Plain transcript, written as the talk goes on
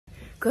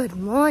Good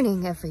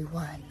morning,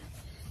 everyone.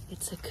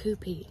 It's a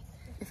Coopy.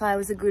 If I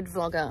was a good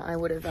vlogger, I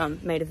would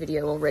have made a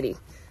video already.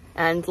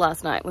 And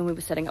last night when we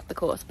were setting up the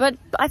course, but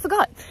I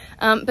forgot.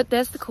 But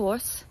there's the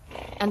course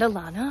and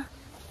Alana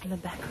in the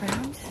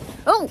background.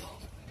 Oh!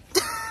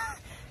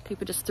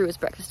 Cooper just threw his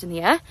breakfast in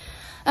the air.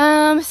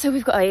 So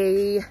we've got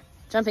a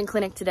jumping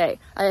clinic today.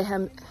 I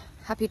am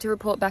happy to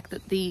report back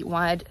that the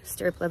wide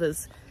stirrup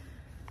leathers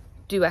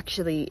do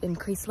actually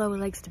increase lower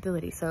leg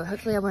stability. So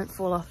hopefully I won't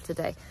fall off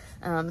today.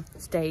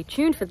 Stay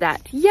tuned for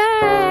that.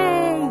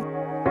 Yay!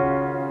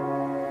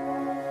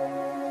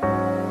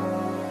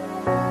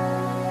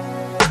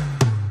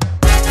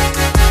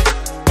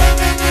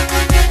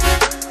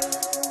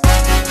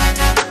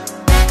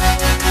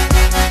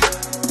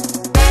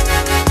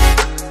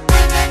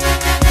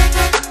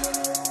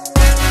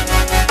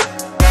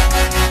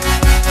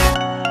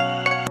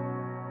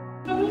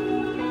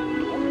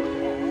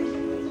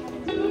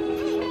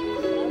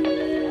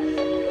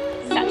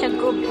 Such a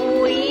good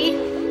boy.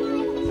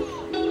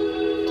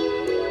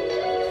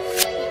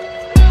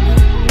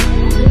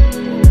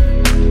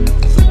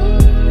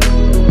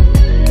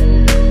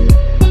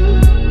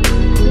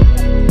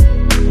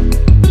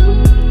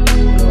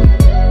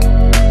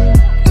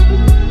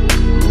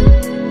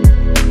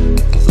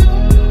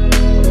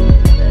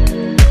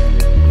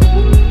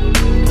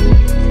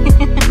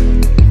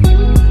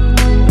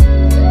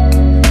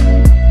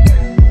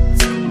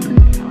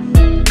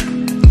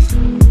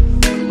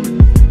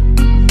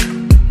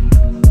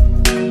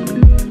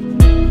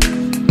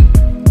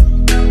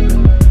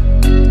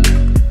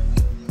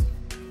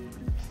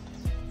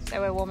 So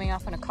we're warming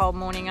up on a cold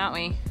morning, aren't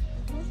we?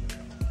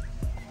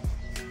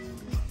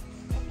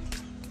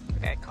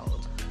 Very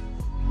cold.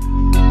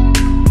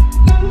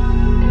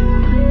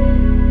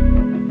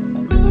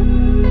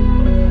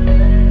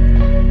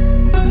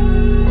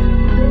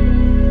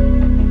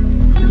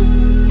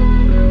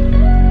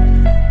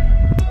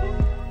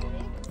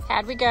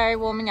 How'd we go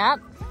warming up?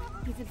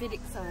 He's a bit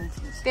excited.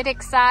 Bit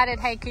excited,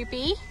 hey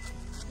Coopy?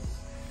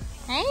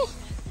 Hey?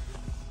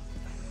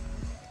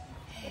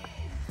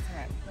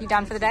 You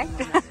done for the day?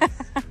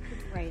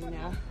 Rain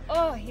now.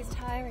 Oh, he's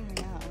tiring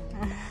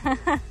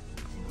now.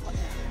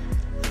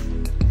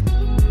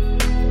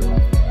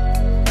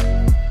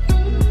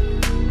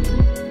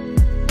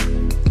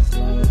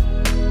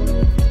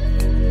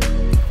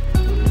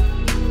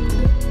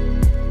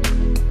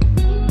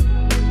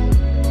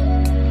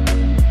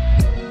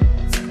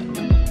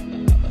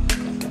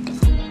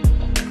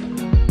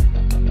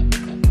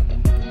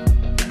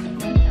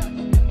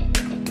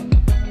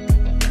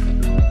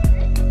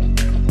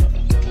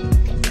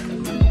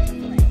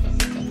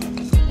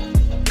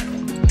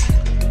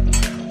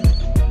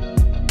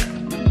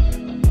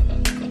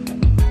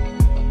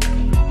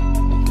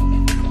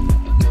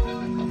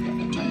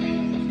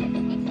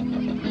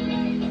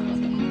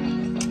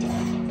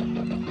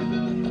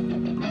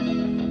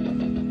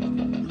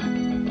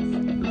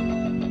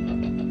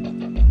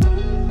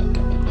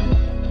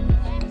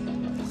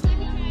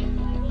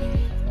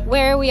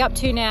 Where are we up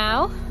to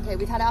now? Okay,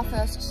 we've had our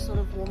first sort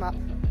of warm-up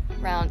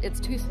round. It's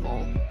too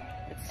small.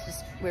 It's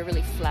just, we're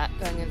really flat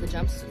going over the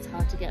jumps, so it's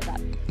hard to get that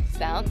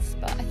bounce.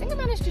 But I think I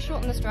managed to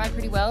shorten the stride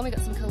pretty well. We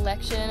got some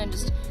collection and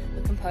just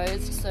we're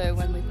composed, so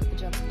when we put the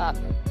jumps up,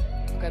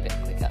 we'll go a bit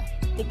quicker.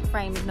 Thick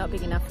frame is not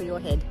big enough for your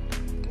head.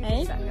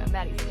 Hey?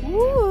 Maddie's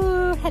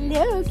Ooh,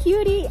 hello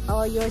cutie.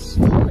 Oh, you're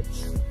smooch.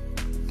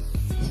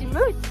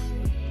 Smooch.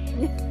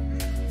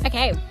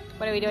 Okay,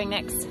 what are we doing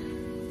next?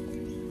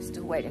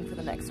 Still waiting for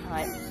the next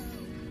height.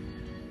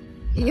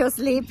 You're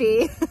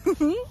sleepy.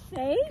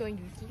 Hey? Going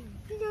to sleep.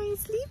 You're going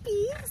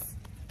sleepies.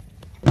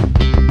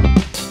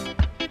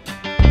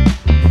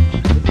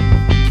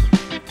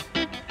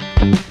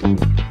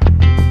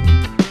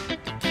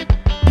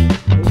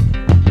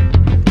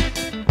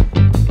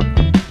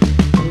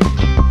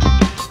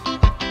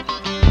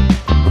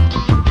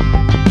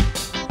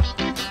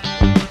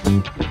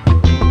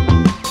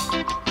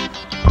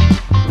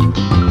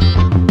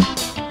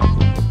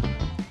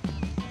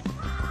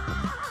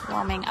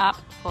 Warming up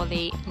for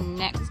the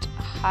next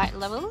height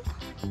level.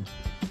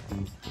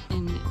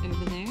 And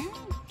over there.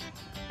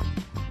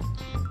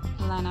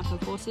 Line up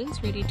of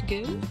horses ready to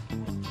go.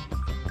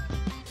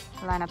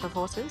 Line up of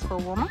horses for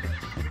warm up.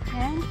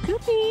 And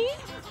Coopy.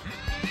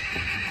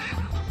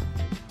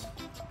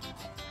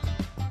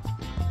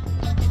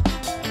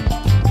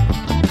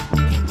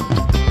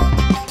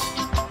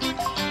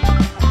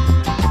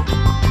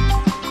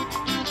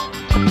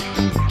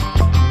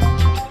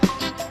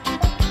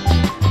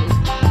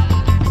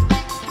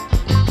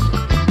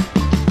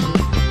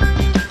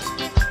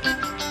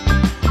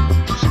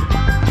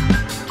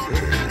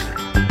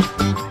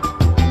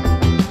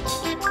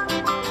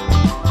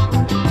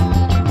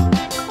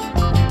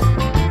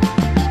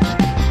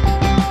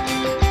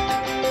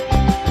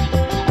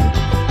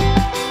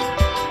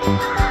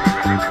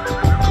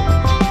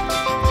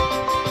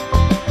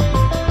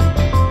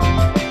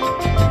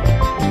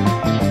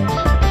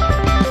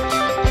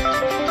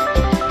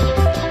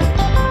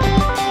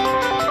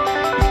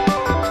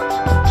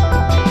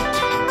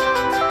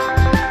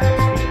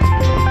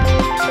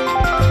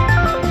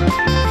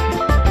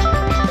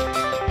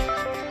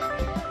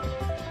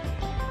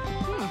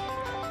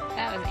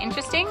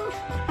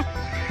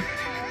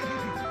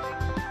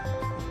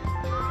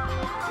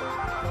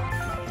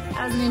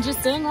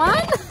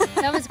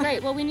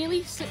 well, we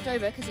nearly slipped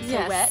over because it's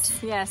so wet.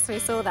 Yes, we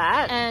saw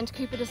that. And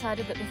Cooper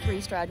decided that the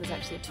 3-stride was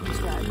actually a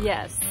 2-stride.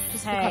 Yes.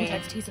 Just for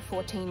context, he's a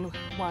 14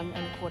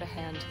 1¼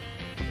 hand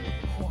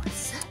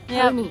horse.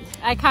 Yeah,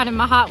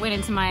 my heart went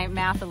into my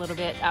mouth a little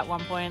bit at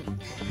one point.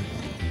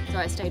 So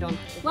I stayed on.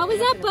 What was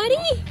that,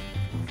 buddy?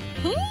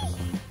 Hey?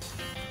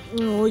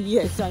 Oh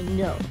yes, I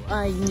know.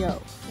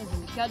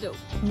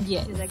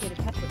 Yes. Did I get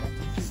a pet with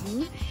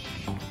it?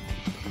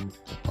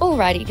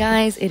 Alrighty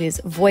guys, it is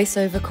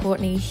voiceover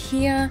Courtney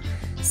here.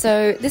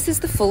 So this is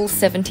the full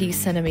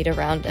 70cm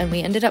round, and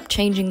we ended up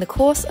changing the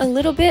course a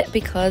little bit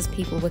because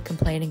people were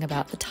complaining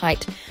about the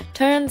tight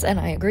turns, and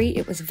I agree,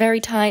 it was very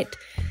tight.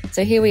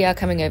 So here we are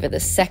coming over the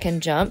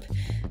second jump,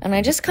 and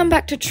I just come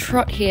back to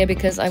trot here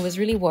because I was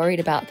really worried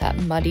about that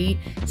muddy,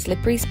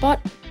 slippery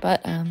spot,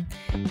 but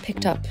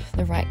picked up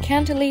the right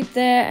canter leap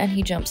there, and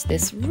he jumps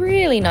this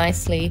really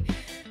nicely.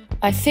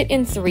 I fit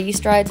in 3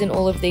 strides in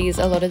all of these.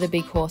 A lot of the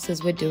big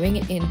horses were doing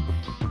it in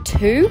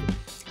 2,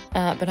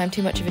 but I'm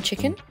too much of a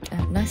chicken.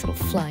 Nice little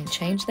flying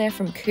change there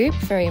from Coop.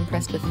 Very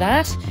impressed with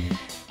that.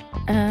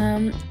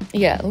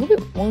 Yeah, a little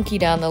bit wonky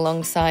down the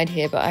long side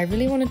here, but I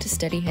really wanted to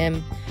steady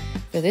him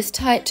for this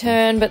tight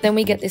turn, but then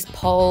we get this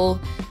pole.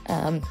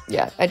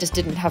 Yeah, I just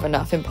didn't have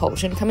enough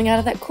impulsion coming out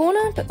of that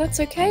corner, but that's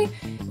okay.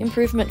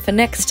 Improvement for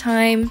next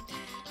time.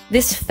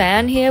 This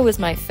fan here was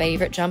my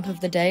favorite jump of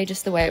the day.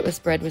 Just the way it was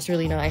spread was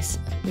really nice.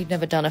 We'd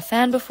never done a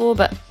fan before,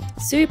 but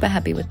super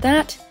happy with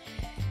that.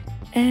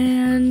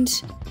 And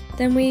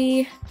then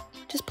we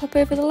just pop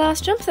over the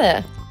last jump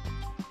there.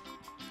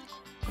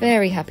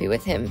 Very happy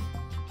with him.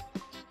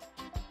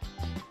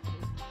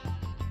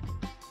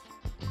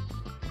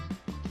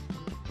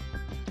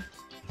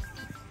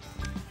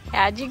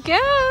 How'd you go?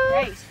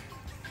 Great.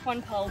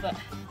 1 pole, but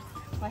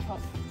my fault.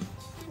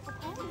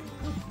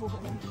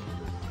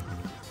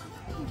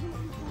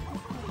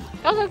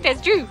 Oh look, there's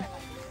Drew.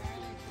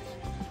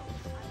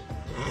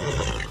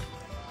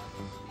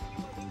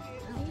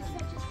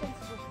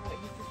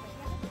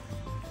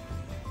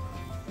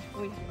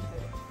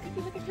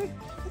 Look at Drew.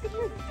 Look at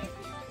Drew.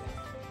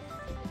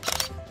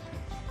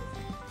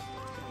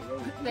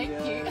 Thank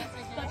you.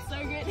 That's so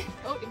good.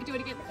 Oh, you can do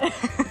it again.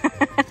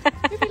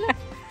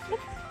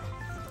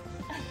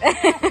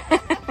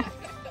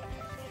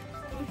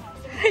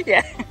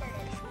 Yeah.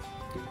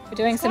 We're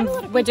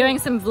doing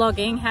some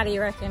vlogging. How do you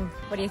reckon?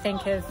 What do you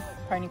think of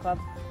Pony Club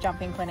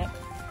Jumping Clinic?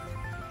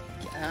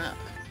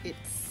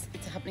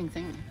 It's a happening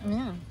thing.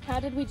 Yeah.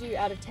 How did we do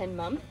out of 10,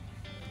 Mum?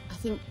 I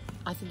think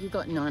you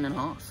got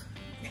 9.5.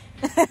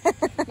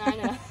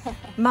 9.5.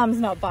 Mum's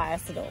not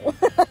biased at all.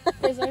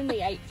 There's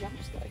only 8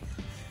 jumps though.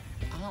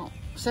 Oh,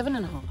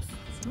 7.5.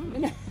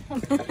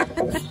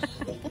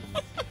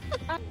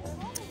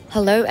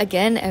 Hello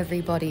again,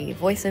 everybody.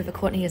 Voiceover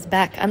Courtney is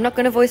back. I'm not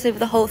going to voice over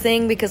the whole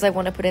thing because I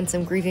want to put in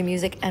some groovy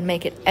music and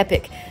make it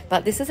epic.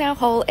 But this is our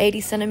whole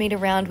 80cm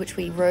round, which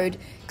we rode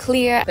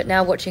clear. But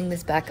now watching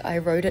this back, I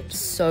rode it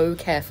so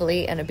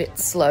carefully and a bit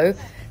slow.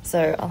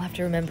 So I'll have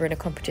to remember in a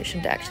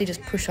competition to actually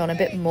just push on a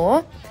bit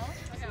more.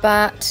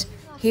 But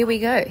here we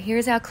go. Here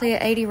is our clear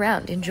 80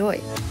 round.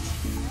 Enjoy.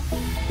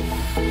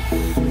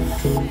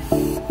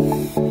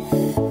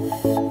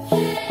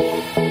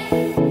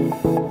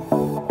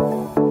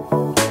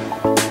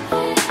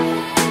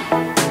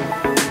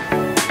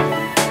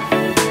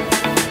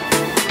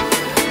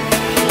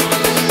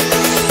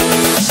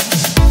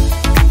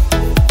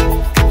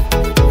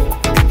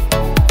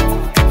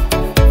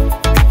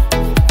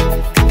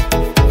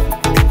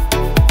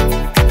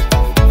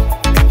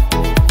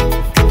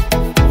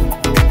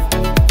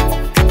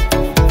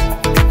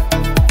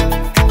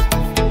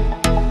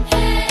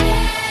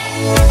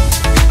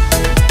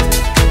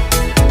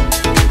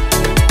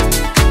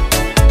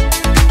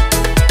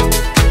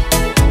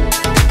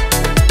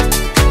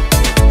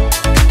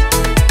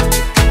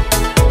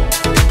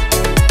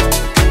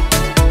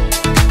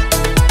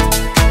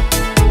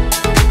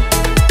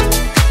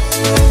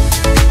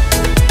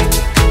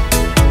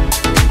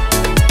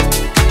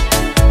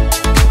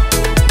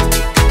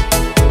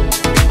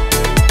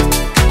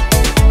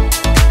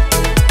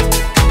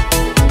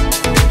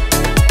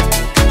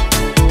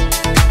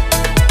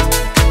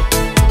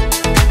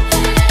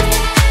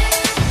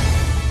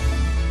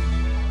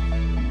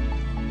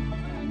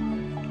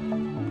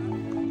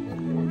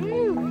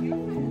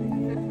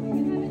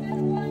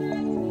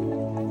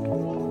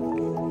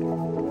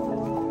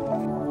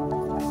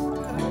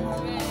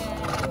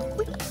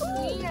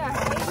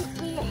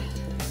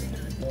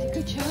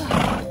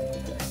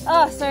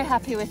 Oh, so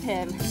happy with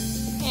him.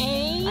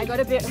 Hey. I got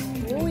a bit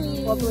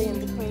wobbly in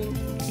between.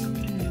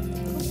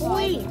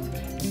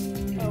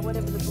 Or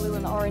whatever the blue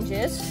and the orange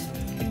is.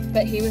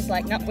 But he was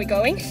like, nope, we're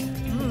going.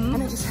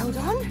 And I just held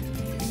on.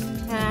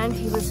 And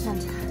he was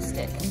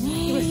fantastic.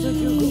 He was such a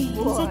good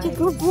boy. Such a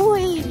good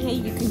boy. Hey,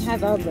 you can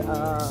have a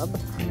rub.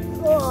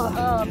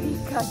 Oh,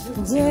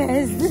 because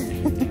Yes.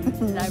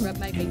 did I rub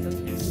my big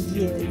booty?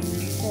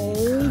 Yes.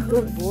 Hey,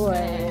 good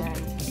boy.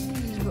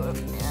 Good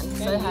man.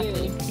 So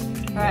happy.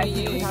 Alright,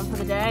 we're done for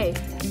the day.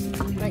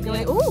 Right,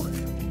 going. Ooh!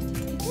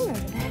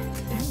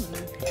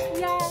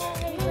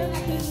 Yay!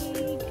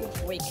 Good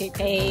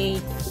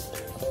Coopy.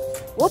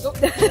 Whoop.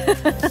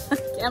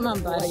 Come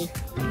on, buddy.